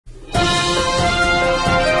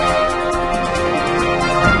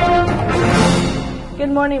Good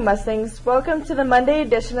morning, Mustangs. Welcome to the Monday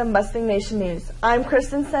edition of Mustang Nation News. I'm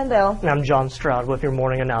Kristen Sandell. And I'm John Stroud with your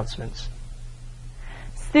morning announcements.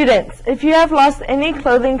 Students, if you have lost any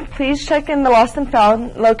clothing, please check in the Lost and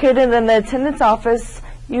Found located in the attendance office.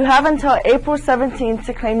 You have until April 17th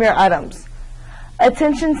to claim your items.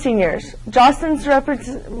 Attention seniors, Jostens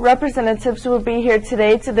representatives will be here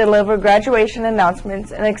today to deliver graduation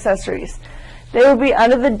announcements and accessories. They will be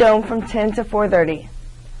under the dome from 10 to 4:30.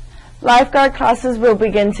 Lifeguard classes will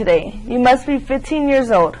begin today. You must be 15 years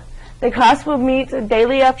old. The class will meet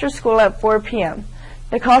daily after school at 4 p.m.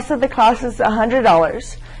 The cost of the class is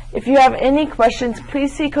 $100. If you have any questions,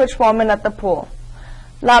 please see Coach Wallman at the pool.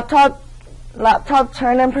 Laptop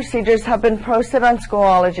turn and procedures have been posted on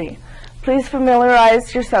Schoology. Please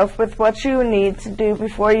familiarize yourself with what you need to do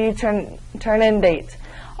before you turn in date.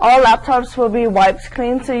 All laptops will be wiped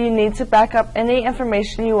clean, so you need to back up any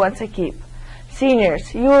information you want to keep.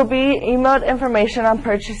 Seniors, you will be emailed information on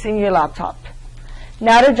purchasing your laptop.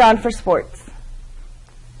 Now to John for sports.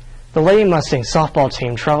 The Lady Mustang softball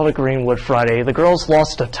team traveled to Greenwood Friday. The girls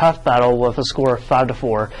lost a tough battle with a score of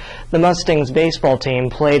 5-4. The Mustangs baseball team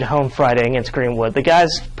played home Friday against Greenwood. The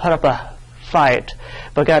guys put up a fight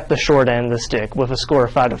but got the short end of the stick with a score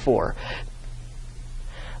of 5-4.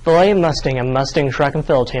 The Lady Mustang and Mustang track and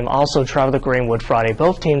field team also traveled to Greenwood Friday.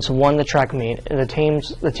 Both teams won the track meet, and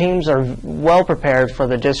the teams are well prepared for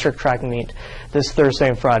the district track meet this Thursday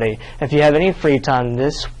and Friday. If you have any free time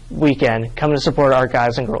this weekend, come to support our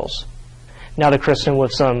guys and girls. Now to Kristen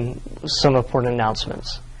with some important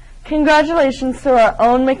announcements. Congratulations to our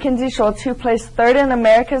own Mackenzie Schultz, who placed third in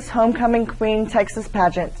America's Homecoming Queen Texas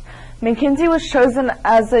pageant. Mackenzie was chosen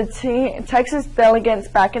as a Texas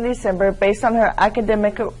delegate back in December based on her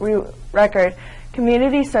academic record,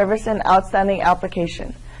 community service, and outstanding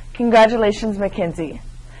application. Congratulations, Mackenzie.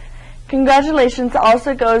 Congratulations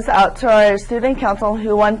also goes out to our student council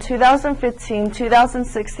who won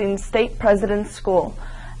 2015-2016 State President's School,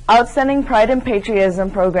 Outstanding Pride and Patriotism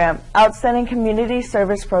Program, Outstanding Community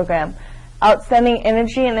Service Program, Outstanding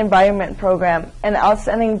Energy and Environment Program, and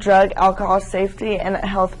Outstanding Drug, Alcohol Safety and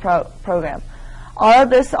Health Program. All of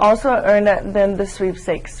this also earned them the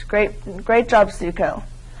sweepstakes. Great job, Suco.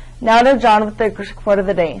 Now to John with the quote of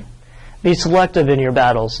the day. Be selective in your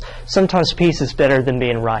battles. Sometimes peace is better than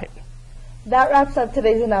being right. That wraps up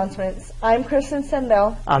today's announcements. I'm Kristen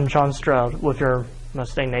Sandell. I'm John Stroud with your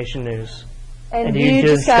Mustang Nation News. And you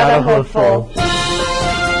just got a hood full.